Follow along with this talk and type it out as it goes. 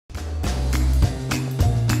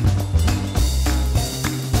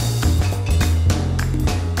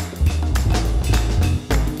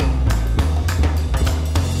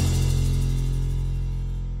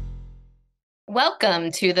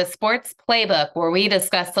Welcome to the Sports Playbook, where we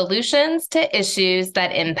discuss solutions to issues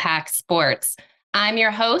that impact sports. I'm your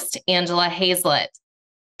host, Angela Hayslett.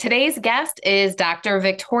 Today's guest is Dr.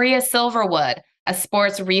 Victoria Silverwood, a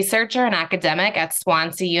sports researcher and academic at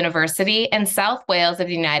Swansea University in South Wales of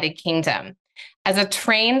the United Kingdom. As a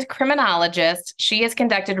trained criminologist, she has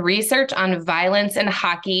conducted research on violence in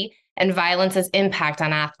hockey and violence's impact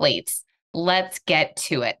on athletes. Let's get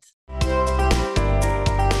to it.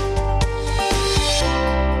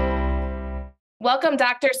 Welcome,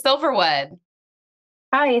 Dr. Silverwood.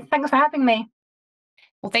 Hi, thanks for having me.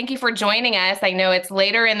 Well, thank you for joining us. I know it's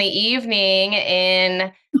later in the evening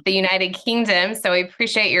in the United Kingdom, so we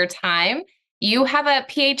appreciate your time. You have a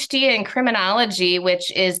PhD in criminology,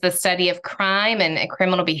 which is the study of crime and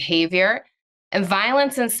criminal behavior. And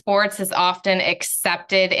violence in sports is often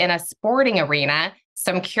accepted in a sporting arena.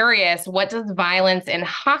 So I'm curious, what does violence in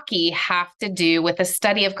hockey have to do with the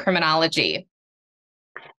study of criminology?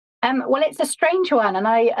 Well, it's a strange one, and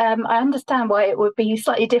I understand why it would be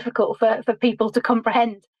slightly difficult for people to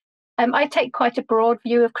comprehend. I take quite a broad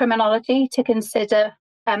view of criminology to consider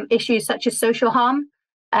issues such as social harm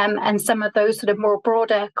and some of those sort of more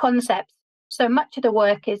broader concepts. So much of the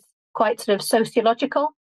work is quite sort of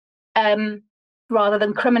sociological rather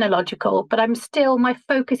than criminological, but my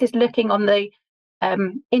focus is looking on the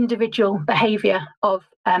individual behaviour of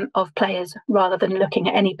players rather than looking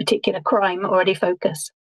at any particular crime or any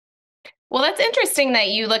focus. Well, that's interesting that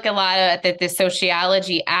you look a lot at the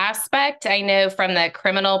sociology aspect. I know from the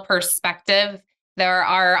criminal perspective, there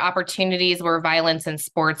are opportunities where violence in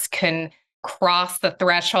sports can cross the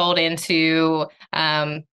threshold into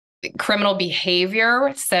criminal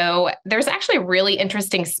behavior. So there's actually a really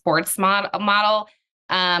interesting sports model,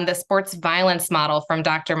 the sports violence model from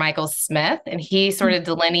Dr. Michael Smith, and he sort of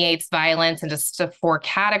delineates violence into four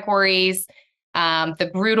categories. The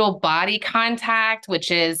brutal body contact, which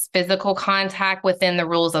is physical contact within the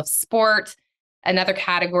rules of sport. Another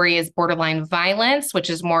category is borderline violence, which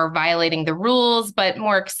is more violating the rules, but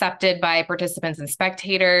more accepted by participants and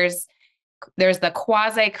spectators. There's the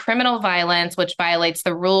quasi-criminal violence, which violates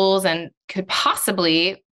the rules and could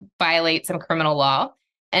possibly violate some criminal law.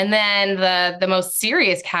 And then the most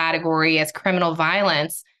serious category is criminal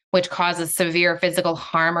violence, which causes severe physical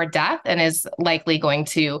harm or death and is likely going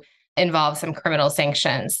to involve some criminal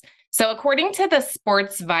sanctions. So according to the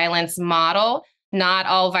sports violence model, not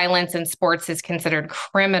all violence in sports is considered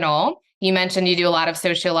criminal. You mentioned you do a lot of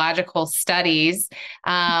sociological studies.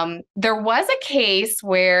 There was a case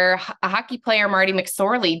where a hockey player, Marty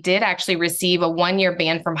McSorley, did actually receive a 1-year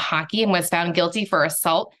ban from hockey and was found guilty for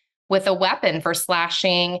assault with a weapon for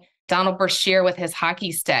slashing Donald Brashear with his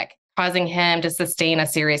hockey stick, causing him to sustain a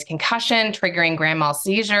serious concussion, triggering grand mal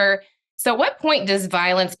seizure. So at what point does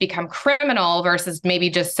violence become criminal versus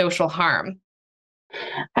maybe just social harm?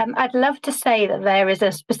 I'd love to say that there is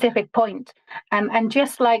a specific point. And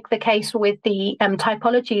just like the case with the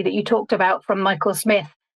typology that you talked about from Michael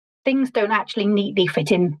Smith, things don't actually neatly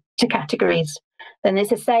fit into categories. Then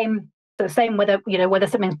it's the same whether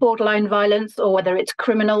something's borderline violence or whether it's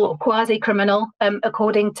criminal or quasi-criminal,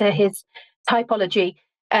 according to his typology.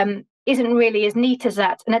 Isn't really as neat as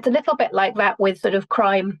that. And it's a little bit like that with sort of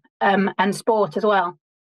crime and sport as well.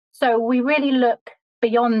 So we really look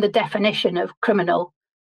beyond the definition of criminal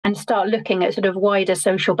and start looking at sort of wider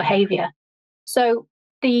social behaviour. So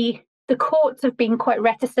the courts have been quite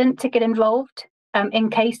reticent to get involved in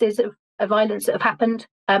cases of violence that have happened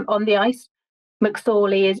on the ice.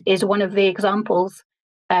 McSorley is one of the examples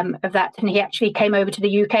of that. And he actually came over to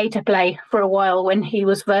the UK to play for a while when he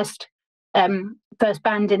was first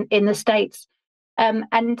banned in the States.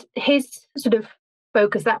 And his sort of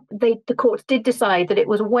focus, that the courts did decide that it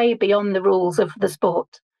was way beyond the rules of the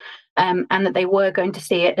sport and that they were going to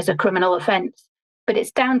see it as a criminal offence. But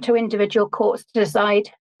it's down to individual courts to decide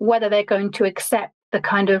whether they're going to accept the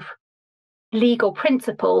kind of legal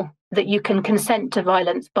principle that you can consent to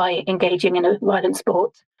violence by engaging in a violent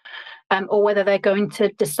sport, or whether they're going to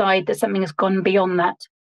decide that something has gone beyond that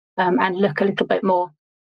and look a little bit more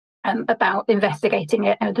about investigating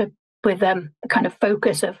it with a kind of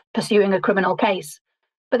focus of pursuing a criminal case.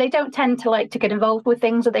 But they don't tend to like to get involved with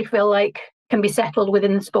things that they feel like can be settled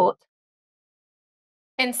within the sport.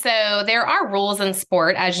 And so there are rules in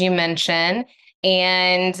sport, as you mentioned,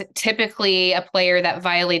 and typically a player that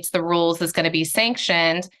violates the rules is going to be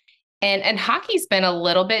sanctioned. And hockey's been a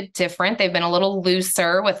little bit different. They've been a little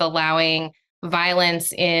looser with allowing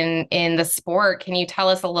violence in the sport. Can you tell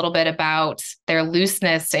us a little bit about their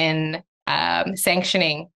looseness in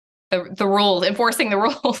sanctioning the rules, enforcing the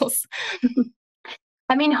rules?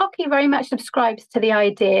 I mean, hockey very much subscribes to the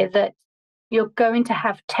idea that you're going to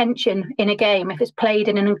have tension in a game if it's played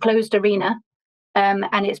in an enclosed arena,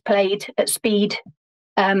 and it's played at speed,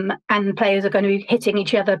 and players are going to be hitting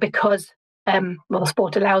each other because, the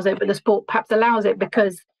sport allows it, but the sport perhaps allows it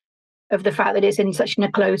because of the fact that it's in such an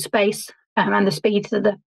enclosed space, and the speeds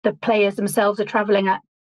that the players themselves are travelling at.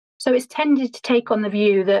 So it's tended to take on the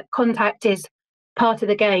view that contact is part of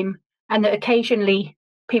the game, and that occasionally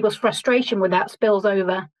people's frustration with that spills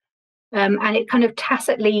over, and it kind of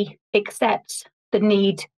tacitly accepts the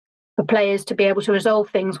need for players to be able to resolve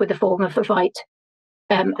things with the form of the fight,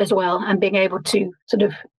 as well, and being able to sort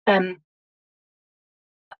of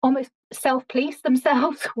almost self-police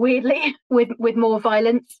themselves, weirdly, with more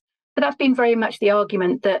violence. But that's been very much the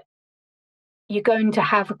argument, that you're going to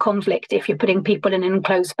have a conflict if you're putting people in an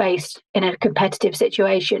enclosed space in a competitive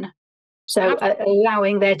situation. So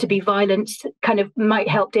allowing there to be violence kind of might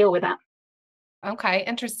help deal with that. Okay,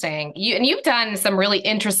 interesting. You've done some really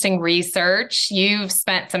interesting research. You've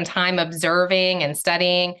spent some time observing and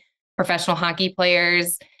studying professional hockey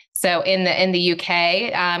players. So in the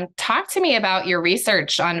UK, talk to me about your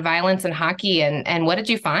research on violence in hockey, and what did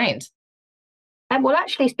you find? Well,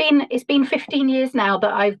 actually, it's been 15 years now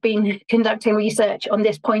that I've been conducting research on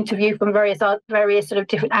this point of view from various sort of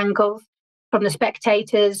different angles, from the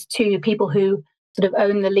spectators to people who sort of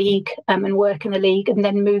own the league, and work in the league, and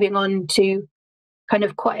then moving on to kind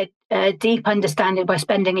of quite a deep understanding by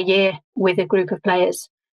spending a year with a group of players,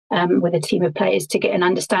 with a team of players, to get an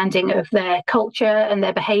understanding of their culture and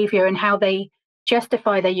their behaviour and how they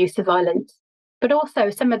justify their use of violence, but also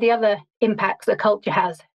some of the other impacts that culture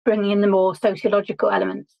has, bringing in the more sociological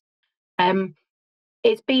elements. I've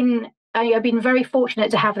been very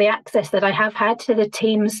fortunate to have the access that I have had to the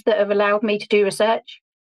teams that have allowed me to do research,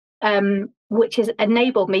 which has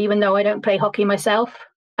enabled me, even though I don't play hockey myself,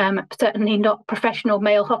 certainly not professional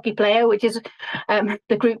male hockey player, which is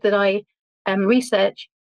the group that I research,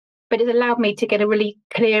 but it's allowed me to get a really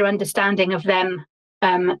clear understanding of them,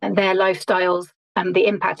 and their lifestyles, and the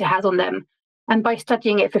impact it has on them. And by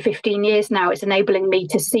studying it for 15 years now, it's enabling me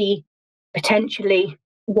to see potentially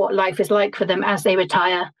what life is like for them as they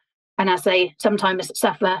retire, and as they sometimes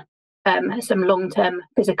suffer some long-term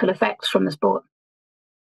physical effects from the sport.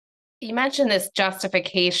 You mentioned this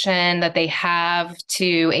justification that they have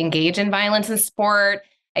to engage in violence in sport.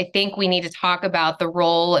 I think we need to talk about the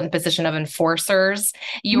role and position of enforcers.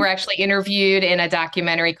 You were actually interviewed in a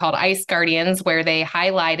documentary called Ice Guardians, where they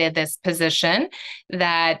highlighted this position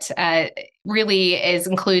that really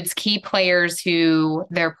includes key players who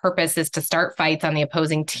their purpose is to start fights on the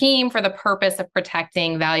opposing team for the purpose of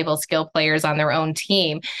protecting valuable skill players on their own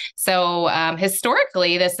team. So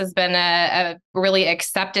historically, this has been a really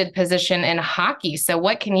accepted position in hockey. So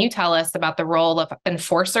what can you tell us about the role of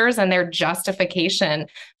enforcers and their justification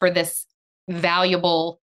for this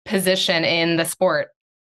valuable position in the sport?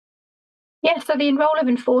 Yeah, so the role of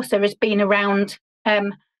enforcer has been around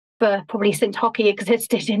for probably since hockey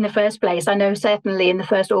existed in the first place. I know certainly in the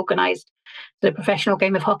first organised professional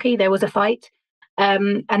game of hockey, there was a fight,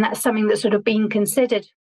 and that's something that's sort of been considered.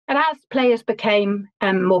 And as players became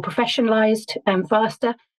more professionalised and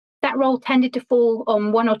faster, that role tended to fall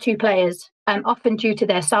on one or two players, often due to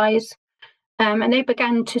their size. And they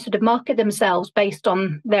began to sort of market themselves based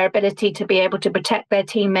on their ability to be able to protect their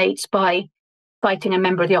teammates by fighting a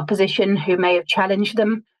member of the opposition who may have challenged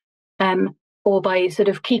them, or by sort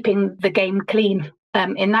of keeping the game clean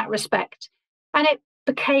in that respect. And it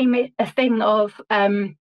became a thing of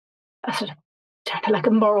a sort of like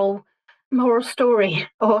a moral story,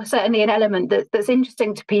 or certainly an element that's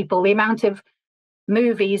interesting to people. The amount of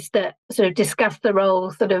movies that sort of discuss the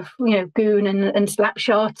role, sort of, Goon and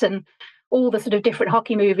Slapshot and all the sort of different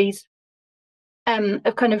hockey movies,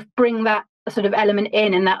 of kind of bring that sort of element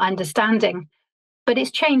in and that understanding. But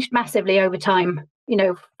it's changed massively over time,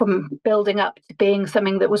 from building up to being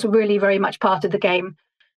something that was really very much part of the game.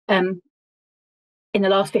 In the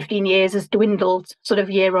last 15 years has dwindled sort of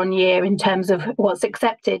year on year in terms of what's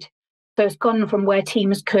accepted. So it's gone from where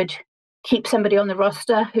teams could keep somebody on the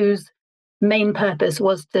roster whose main purpose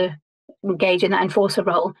was to engage in that enforcer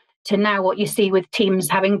role, to now what you see with teams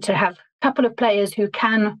having to have a couple of players who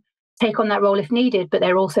can take on that role if needed, but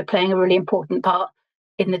they're also playing a really important part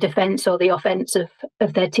in the defense or the offense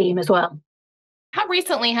of their team as well. How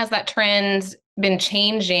recently has that trend been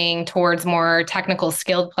changing towards more technical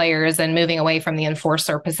skilled players and moving away from the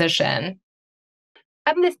enforcer position?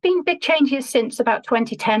 There's been big changes since about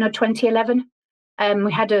 2010 or 2011.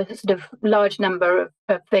 We had a sort of large number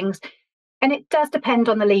of things, and it does depend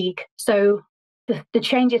on the league. So the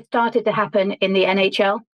changes started to happen in the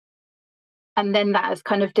NHL, and then that has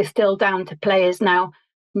kind of distilled down to players now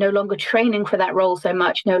no longer training for that role so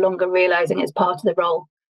much, no longer realizing it's part of the role,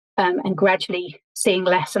 and gradually seeing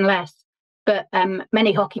less and less. But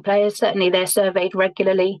many hockey players, certainly they're surveyed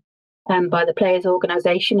regularly by the players'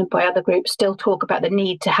 organisation and by other groups, still talk about the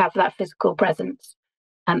need to have that physical presence,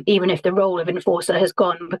 even if the role of enforcer has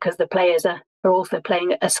gone, because the players are also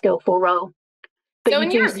playing a skillful role. But so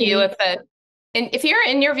in your view of if you're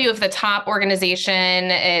in your view of the top organization,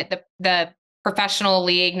 the professional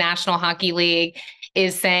league, National Hockey League,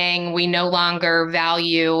 is saying we no longer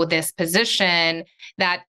value this position,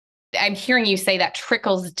 that I'm hearing you say that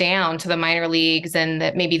trickles down to the minor leagues and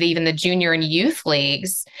that maybe even the junior and youth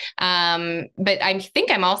leagues. But I think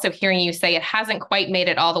I'm also hearing you say it hasn't quite made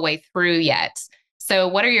it all the way through yet. So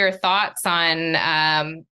what are your thoughts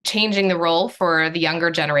on changing the role for the younger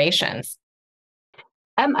generations?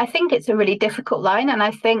 I think it's a really difficult line, and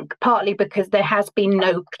I think partly because there has been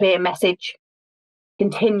no clear message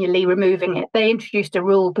continually removing it. They introduced a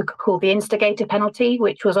rule called the instigator penalty,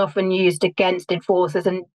 which was often used against enforcers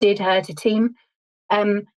and did hurt a team.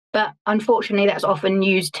 But unfortunately, that's often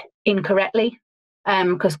used incorrectly,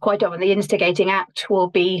 because quite often the instigating act will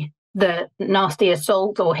be the nasty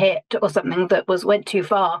assault or hit or something that went too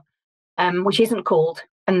far, which isn't called.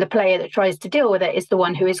 And the player that tries to deal with it is the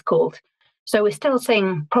one who is called. So we're still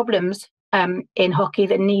seeing problems in hockey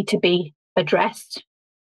that need to be addressed,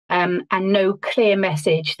 and no clear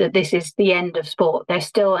message that this is the end of sport. There's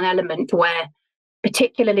still an element where,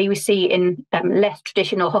 particularly we see in less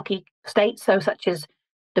traditional hockey states, so such as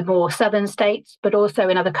the more southern states, but also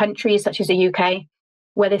in other countries such as the UK,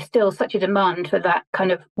 where there's still such a demand for that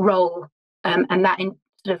kind of role and that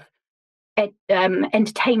sort of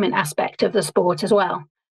entertainment aspect of the sport as well.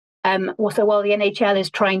 Also, while the NHL is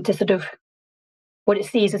trying to sort of what it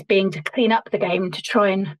sees as being to clean up the game, to try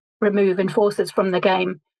and remove enforcers from the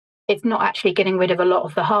game, it's not actually getting rid of a lot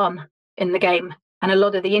of the harm in the game. And a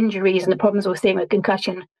lot of the injuries and the problems we're seeing with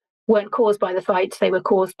concussion weren't caused by the fights. They were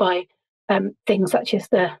caused by things such as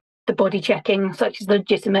the body checking, such as the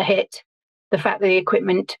legitimate hit, the fact that the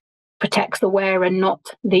equipment protects the wearer and not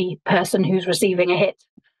the person who's receiving a hit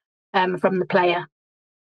from the player.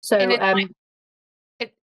 So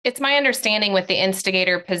it's my understanding with the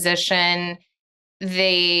instigator position,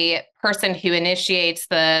 the person who initiates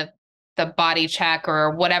the body check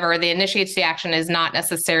or whatever, the initiates the action is not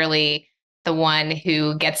necessarily the one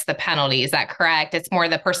who gets the penalty. Is that correct? It's more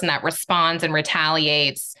the person that responds and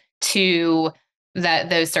retaliates to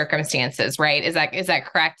those circumstances, right? Is that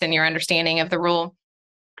correct in your understanding of the rule?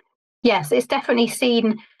 Yes, it's definitely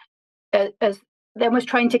seen as them was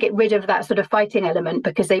trying to get rid of that sort of fighting element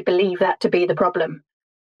because they believe that to be the problem.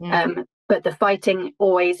 But the fighting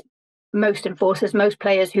always, most enforcers, most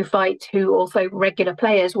players who fight, who also regular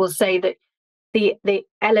players, will say that the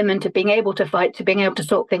element of being able to fight, to being able to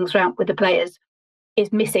sort things out with the players,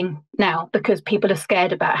 is missing now because people are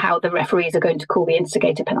scared about how the referees are going to call the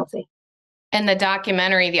instigator penalty. In the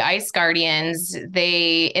documentary, The Ice Guardians,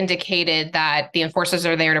 they indicated that the enforcers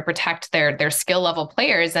are there to protect their skill level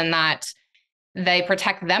players and that they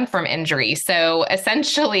protect them from injury. So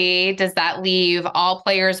essentially, does that leave all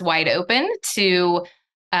players wide open to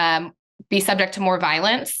be subject to more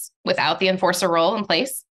violence without the enforcer role in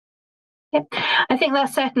place? Yeah, I think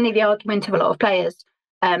that's certainly the argument of a lot of players,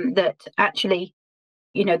 that actually,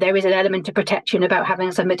 there is an element of protection about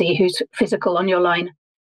having somebody who's physical on your line.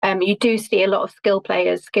 You do see a lot of skill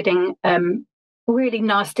players getting really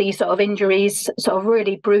nasty sort of injuries, sort of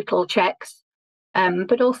really brutal checks,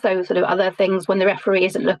 but also sort of other things when the referee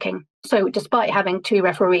isn't looking. So despite having 2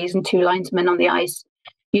 referees and 2 linesmen on the ice,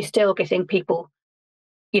 you're still getting people,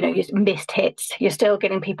 missed hits. You're still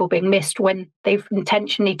getting people being missed when they've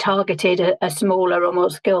intentionally targeted a smaller or more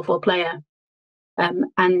skillful player.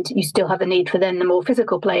 And you still have a need for then the more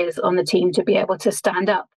physical players on the team to be able to stand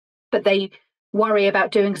up. But they worry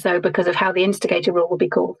about doing so because of how the instigator rule will be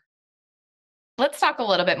called. Let's talk a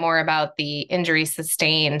little bit more about the injuries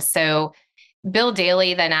sustained. So Bill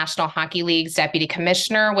Daly, the National Hockey League's deputy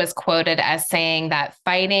commissioner, was quoted as saying that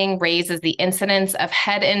fighting raises the incidence of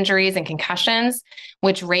head injuries and concussions,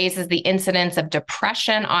 which raises the incidence of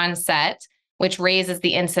depression onset, which raises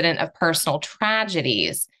the incidence of personal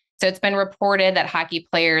tragedies. So it's been reported that hockey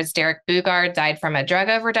players Derek Boogaard died from a drug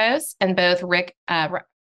overdose, and both Rick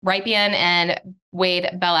Rypien and Wade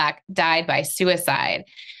Belak died by suicide.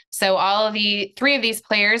 So all of the 3 of these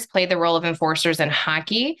players played the role of enforcers in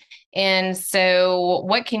hockey. And so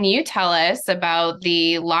what can you tell us about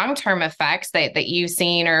the long-term effects that you've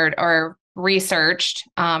seen or researched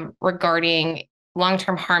regarding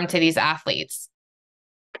long-term harm to these athletes?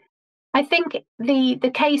 I think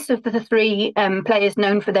the case of the 3 players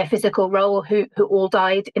known for their physical role who all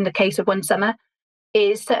died in the case of one summer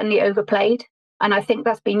is certainly overplayed. And I think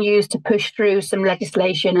that's been used to push through some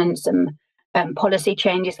legislation and some policy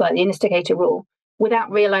changes like the instigator rule,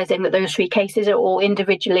 without realizing that those three cases are all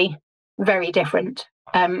individually very different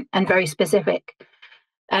and very specific.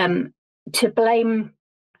 To blame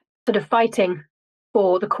sort of fighting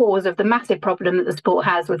for the cause of the massive problem that the sport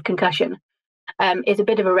has with concussion is a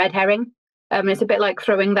bit of a red herring. It's a bit like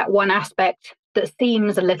throwing that one aspect that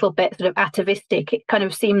seems a little bit sort of atavistic. It kind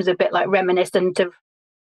of seems a bit like reminiscent of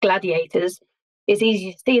gladiators. It's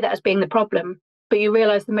easy to see that as being the problem, but you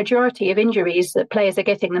realize the majority of injuries that players are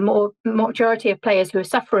getting, the majority of players who are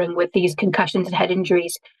suffering with these concussions and head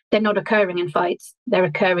injuries, they're not occurring in fights. They're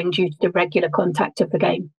occurring due to the regular contact of the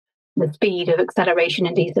game, the speed of acceleration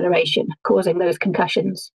and deceleration causing those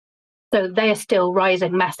concussions. So they are still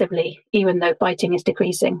rising massively, even though fighting is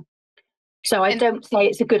decreasing. So I don't say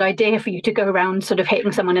it's a good idea for you to go around sort of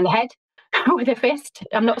hitting someone in the head with a fist.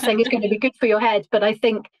 I'm not saying it's going to be good for your head, but I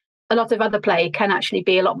think a lot of other play can actually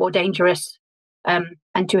be a lot more dangerous.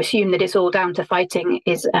 And to assume that it's all down to fighting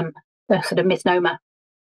is a sort of misnomer.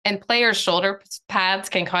 And players' shoulder pads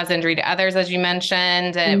can cause injury to others, as you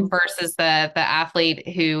mentioned, versus the athlete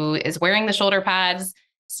who is wearing the shoulder pads.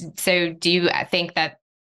 So do you think that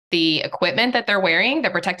the equipment that they're wearing, the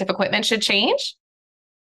protective equipment, should change?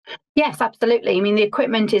 Yes, absolutely. I mean, the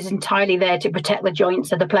equipment is entirely there to protect the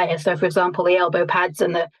joints of the player. So, for example, the elbow pads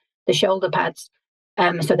and the shoulder pads.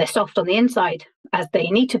 So they're soft on the inside, as they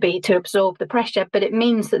need to be to absorb the pressure, but it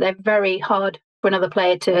means that they're very hard for another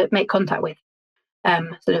player to make contact with,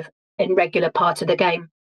 sort of in regular parts of the game.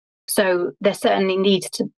 So there certainly needs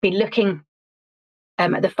to be looking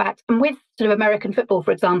at the fact. And with sort of American football,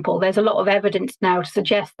 for example, there's a lot of evidence now to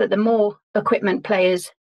suggest that the more equipment players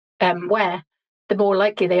wear, the more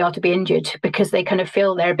likely they are to be injured, because they kind of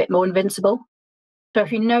feel they're a bit more invincible. So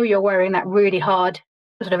if you know you're wearing that really hard,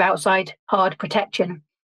 sort of outside hard protection,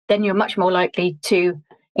 then you're much more likely to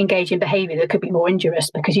engage in behavior that could be more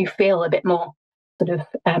injurious, because you feel a bit more sort of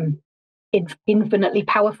infinitely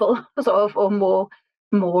powerful, sort of, or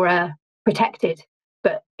more protected.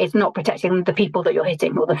 But it's not protecting the people that you're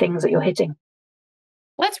hitting or the things that you're hitting.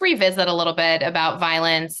 Let's revisit a little bit about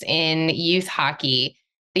violence in youth hockey.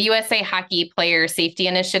 The USA Hockey Player Safety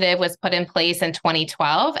Initiative was put in place in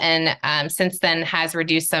 2012, and since then has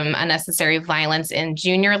reduced some unnecessary violence in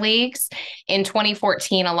junior leagues. In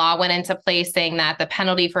 2014, a law went into place saying that the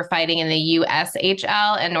penalty for fighting in the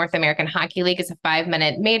USHL and North American Hockey League is a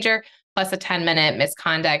 5-minute major plus a 10-minute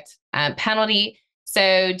misconduct penalty.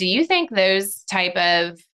 So do you think those type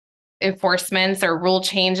of enforcements or rule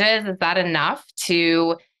changes, is that enough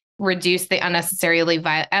to reduce the unnecessary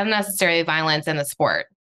violence in the sport?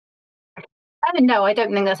 No, I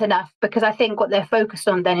don't think that's enough, because I think what they're focused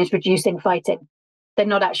on then is reducing fighting. They're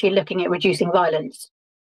not actually looking at reducing violence.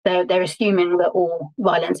 They're assuming that all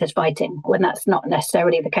violence is fighting, when that's not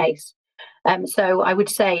necessarily the case. So I would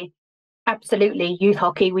say, absolutely, youth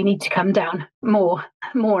hockey, we need to come down more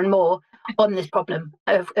and more on this problem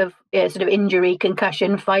of sort of injury,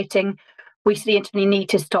 concussion, fighting. We certainly need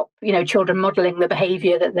to stop, children modelling the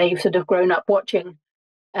behaviour that they've sort of grown up watching,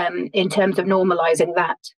 in terms of normalising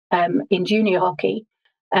that in junior hockey.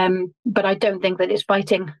 But I don't think that it's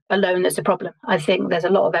fighting alone that's a problem. I think there's a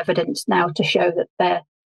lot of evidence now to show that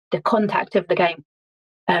the contact of the game,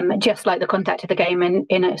 just like the contact of the game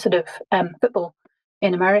in a sort of football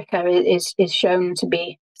in America, is shown to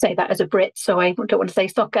be, say that as a Brit, so I don't want to say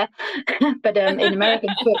soccer, but in American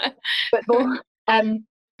football,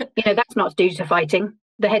 that's not due to fighting.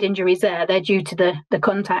 The head injuries they're due to the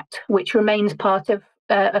contact, which remains part of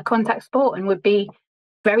a contact sport and would be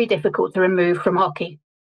very difficult to remove from hockey.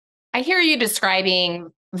 I hear you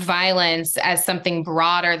describing violence as something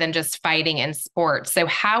broader than just fighting in sports. So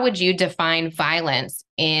how would you define violence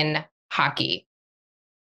in hockey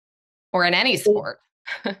or in any sport?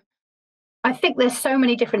 I think there's so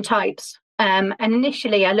many different types. And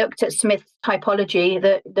initially I looked at Smith's typology,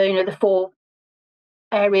 the 4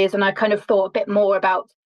 areas, and I kind of thought a bit more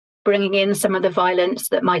about bringing in some of the violence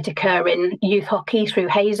that might occur in youth hockey through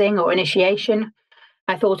hazing or initiation.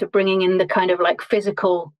 I thought of bringing in the kind of like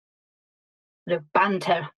physical sort of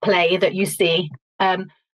banter play that you see,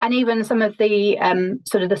 and even some of the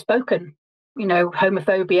sort of the spoken,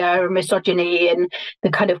 homophobia or misogyny and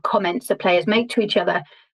the kind of comments that players make to each other.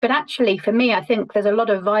 But actually, for me, I think there's a lot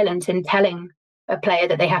of violence in telling a player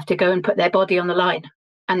that they have to go and put their body on the line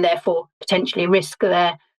and therefore potentially risk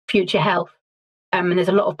their future health. And there's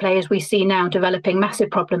a lot of players we see now developing massive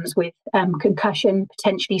problems with concussion,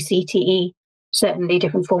 potentially CTE, certainly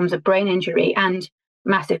different forms of brain injury, and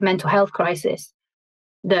massive mental health crisis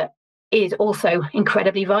that is also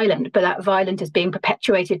incredibly violent. But that violence is being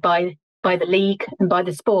perpetuated by by the league and by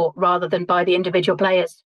the sport rather than by the individual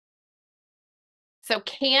players. So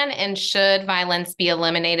can and should violence be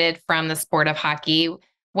eliminated from the sport of hockey?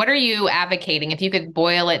 What are you advocating? If you could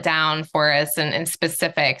boil it down for us in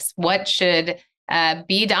specifics, what should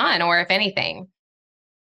be done, or if anything?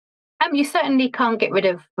 You certainly can't get rid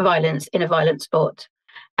of violence in a violent sport.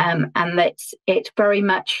 And it's very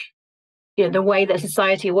much, the way that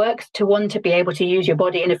society works to want to be able to use your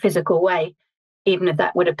body in a physical way, even if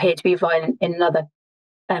that would appear to be violent in another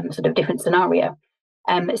sort of different scenario.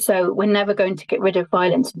 So we're never going to get rid of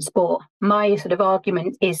violence in sport. My sort of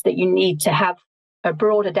argument is that you need to have a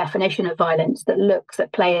broader definition of violence that looks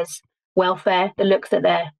at players' welfare, that looks at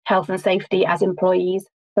their health and safety as employees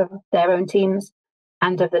of their own teams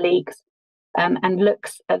and of the leagues, and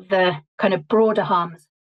looks at the kind of broader harms.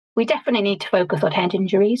 We definitely need to focus on head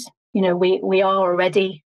injuries. We are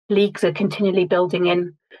already, leagues are continually building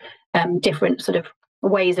in different sort of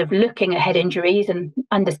ways of looking at head injuries and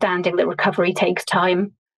understanding that recovery takes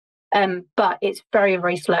time. But it's very,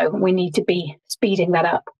 very slow. We need to be speeding that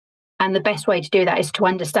up. And the best way to do that is to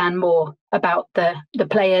understand more about the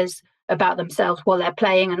players, about themselves while they're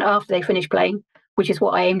playing and after they finish playing, which is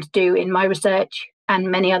what I aim to do in my research and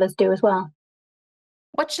many others do as well.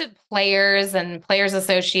 What should players and players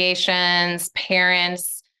associations,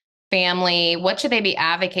 parents, family, what should they be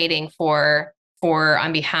advocating for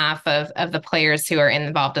on behalf of the players who are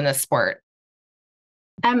involved in this sport?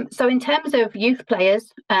 So in terms of youth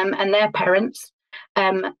players and their parents,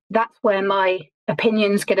 that's where my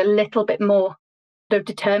opinions get a little bit more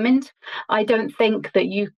determined. I don't think that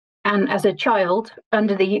you, and as a child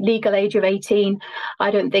under the legal age of 18,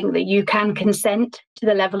 I don't think that you can consent to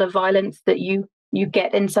the level of violence that you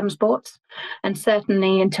get in some sports. And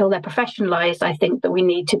certainly until they're professionalized, I think that we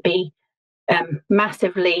need to be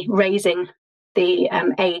massively raising the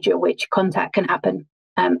age at which contact can happen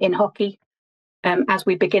in hockey, as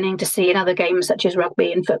we're beginning to see in other games such as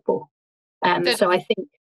rugby and football. So I think,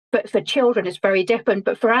 but for children, it's very different.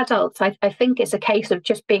 But for adults, I think it's a case of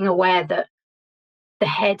just being aware that the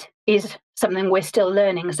head is something we're still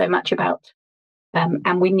learning so much about.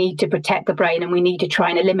 And we need to protect the brain, and we need to try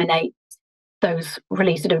and eliminate those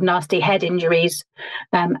really sort of nasty head injuries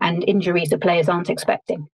and injuries that players aren't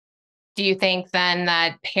expecting. Do you think then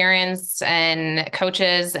that parents and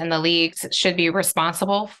coaches and the leagues should be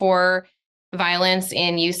responsible for violence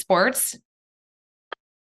in youth sports?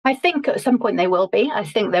 I think at some point they will be. I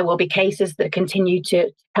think there will be cases that continue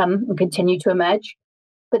to come and continue to emerge.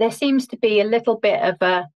 But there seems to be a little bit of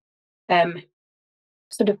a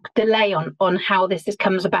sort of delay on how this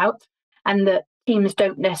comes about, and that teams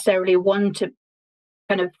don't necessarily want to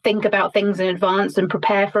kind of think about things in advance and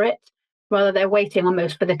prepare for it. Rather, they're waiting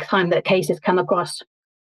almost for the time that cases come across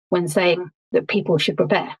when saying that people should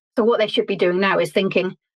prepare. So what they should be doing now is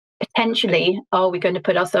thinking, potentially, are we going to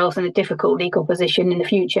put ourselves in a difficult legal position in the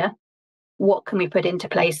future? What can we put into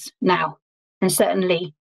place now? And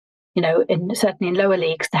certainly, certainly in lower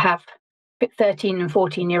leagues, to have 13 and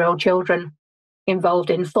 14-year-old children involved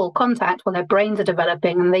in full contact while their brains are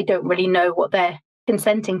developing and they don't really know what they're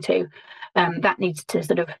consenting to, that needs to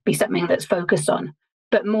sort of be something that's focused on.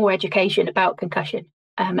 But more education about concussion,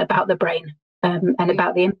 about the brain, and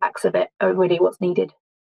about the impacts of it are really what's needed.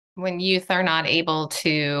 When youth are not able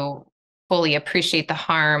to fully appreciate the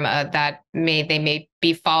harm that may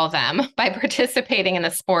befall them by participating in the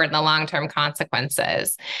sport and the long-term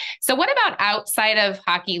consequences. So what about outside of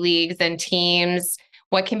hockey leagues and teams?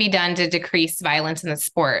 What can be done to decrease violence in the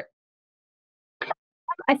sport?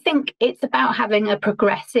 I think it's about having a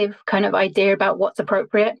progressive kind of idea about what's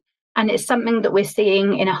appropriate. And it's something that we're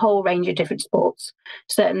seeing in a whole range of different sports.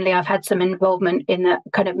 Certainly, I've had some involvement in that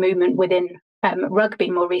kind of movement within rugby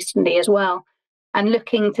more recently as well. And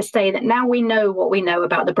looking to say that now we know what we know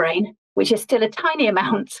about the brain, which is still a tiny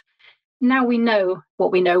amount. Now we know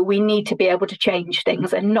what we know. We need to be able to change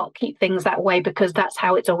things and not keep things that way because that's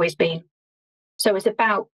how it's always been. So it's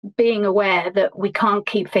about being aware that we can't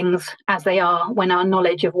keep things as they are when our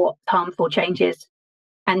knowledge of what harmful changes,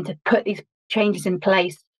 and to put these changes in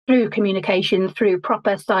place through communication, through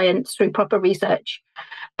proper science, through proper research,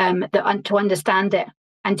 to understand it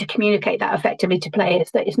and to communicate that effectively to players,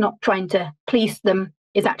 that it's not trying to police them,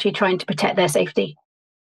 it's actually trying to protect their safety.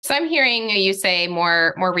 So I'm hearing you say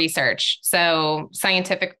more research, so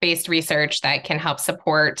scientific-based research that can help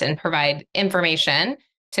support and provide information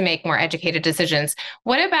to make more educated decisions.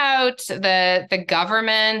 What about the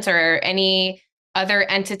government or any other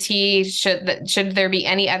entity? Should there be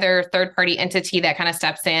any other third-party entity that kind of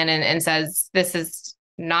steps in and says, this is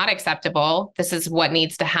not acceptable, this is what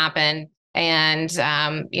needs to happen, and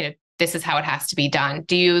this is how it has to be done.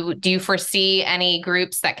 Do you foresee any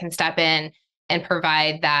groups that can step in and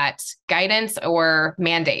provide that guidance or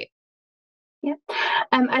mandate? Yeah,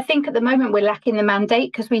 I think at the moment we're lacking the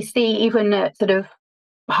mandate, because we see even at sort of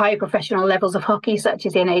high professional levels of hockey, such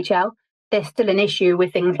as the NHL, there's still an issue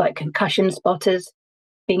with things like concussion spotters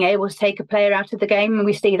being able to take a player out of the game. And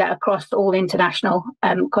we see that across all international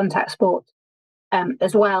contact sports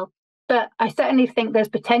as well. But I certainly think there's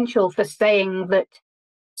potential for saying that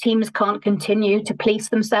teams can't continue to police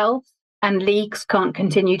themselves and leagues can't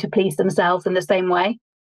continue to police themselves in the same way.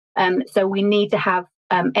 So we need to have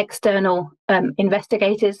external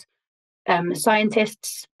investigators,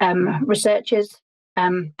 scientists, researchers,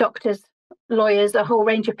 doctors, lawyers, a whole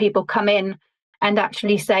range of people come in and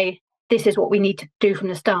actually say, this is what we need to do from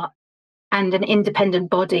the start, and an independent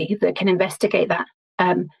body that can investigate that,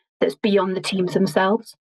 that's beyond the teams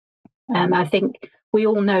themselves. I think we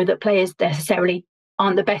all know that players necessarily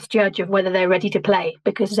aren't the best judge of whether they're ready to play,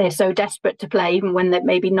 because they're so desperate to play, even when they're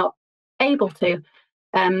maybe not able to.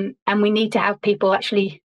 And we need to have people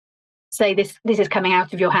actually say, this is coming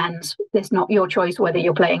out of your hands. It's not your choice whether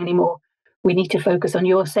you're playing anymore. We need to focus on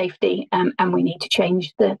your safety, and we need to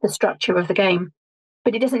change the structure of the game.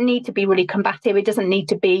 But it doesn't need to be really combative. It doesn't need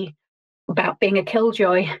to be about being a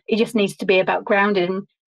killjoy. It just needs to be about grounded in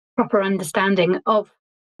proper understanding of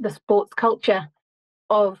the sports culture,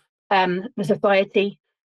 of the society,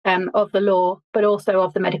 of the law, but also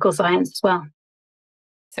of the medical science as well.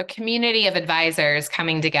 So community of advisors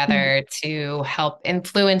coming together to help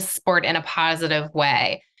influence sport in a positive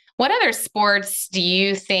way. What other sports do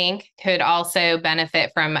you think could also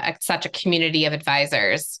benefit from such a community of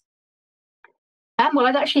advisors? Well,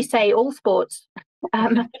 I'd actually say all sports,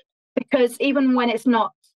 because even when it's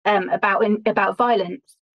not about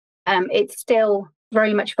violence, it's still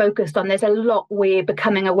very much focused on. There's a lot we're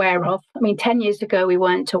becoming aware of. I mean, 10 years ago, we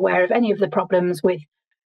weren't aware of any of the problems with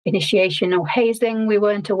initiation or hazing. We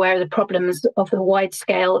weren't aware of the problems of the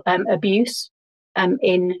wide-scale abuse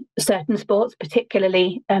in certain sports,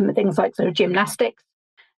 particularly things like sort of gymnastics,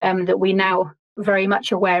 that we now very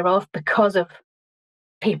much aware of because of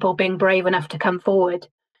people being brave enough to come forward.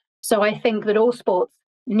 So I think that all sports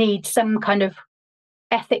need some kind of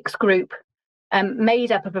ethics group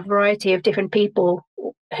made up of a variety of different people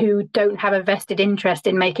who don't have a vested interest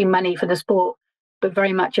in making money for the sport, but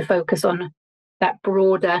very much a focus on that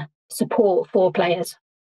broader support for players.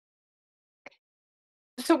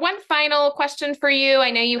 So one final question for you.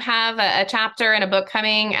 I know you have a chapter in a book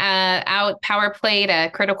coming out, Power Play,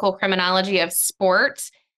 A Critical Criminology of Sport.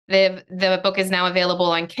 The book is now available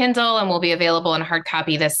on Kindle and will be available in hard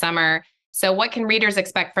copy this summer. So what can readers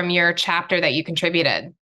expect from your chapter that you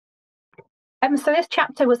contributed? So this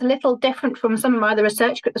chapter was a little different from some of my other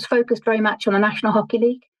research. It was focused very much on the National Hockey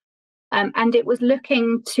League. And it was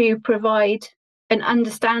looking to provide an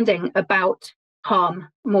understanding about harm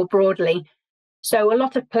more broadly. So a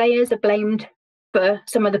lot of players are blamed for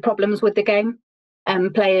some of the problems with the game.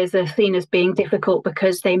 Players are seen as being difficult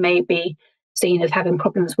because they may be seen as having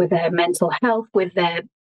problems with their mental health, with their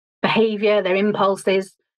behavior, their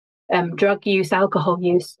impulses, drug use, alcohol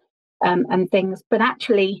use, and things. But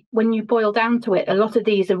actually, when you boil down to it, a lot of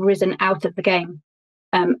these have risen out of the game.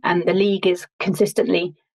 And the league is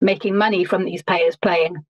consistently making money from these players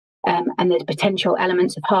playing. And there's potential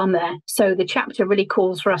elements of harm there. So the chapter really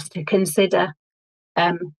calls for us to consider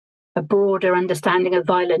a broader understanding of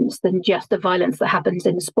violence than just the violence that happens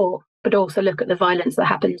in sport, but also look at the violence that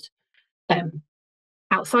happens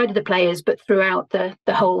outside of the players, but throughout the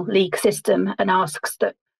whole league system, and asks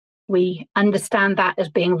that we understand that as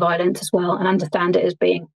being violent as well, and understand it as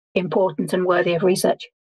being important and worthy of research.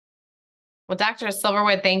 Well, Dr.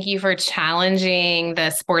 Silverwood, thank you for challenging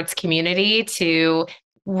the sports community to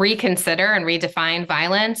reconsider and redefine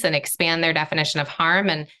violence and expand their definition of harm,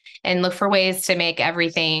 and look for ways to make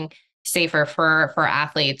everything safer for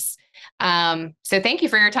athletes. So thank you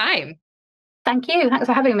for your time. Thank you. Thanks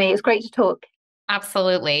for having me. It's great to talk.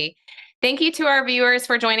 Absolutely. Thank you to our viewers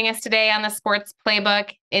for joining us today on the Sports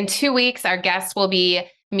Playbook. In 2 weeks, our guest will be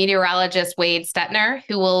meteorologist Wade Stetner,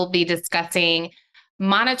 who will be discussing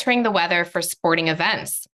monitoring the weather for sporting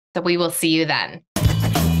events. So we will see you then.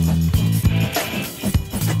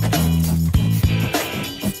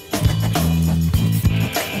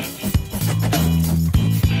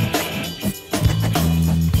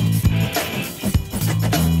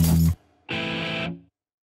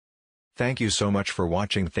 Thank you so much for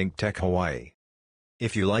watching ThinkTech Hawaii.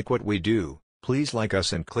 If you like what we do, please like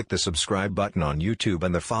us and click the subscribe button on YouTube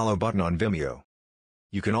and the follow button on Vimeo.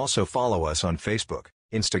 You can also follow us on Facebook,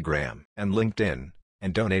 Instagram, and LinkedIn,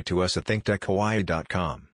 and donate to us at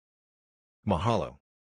thinktechhawaii.com. Mahalo.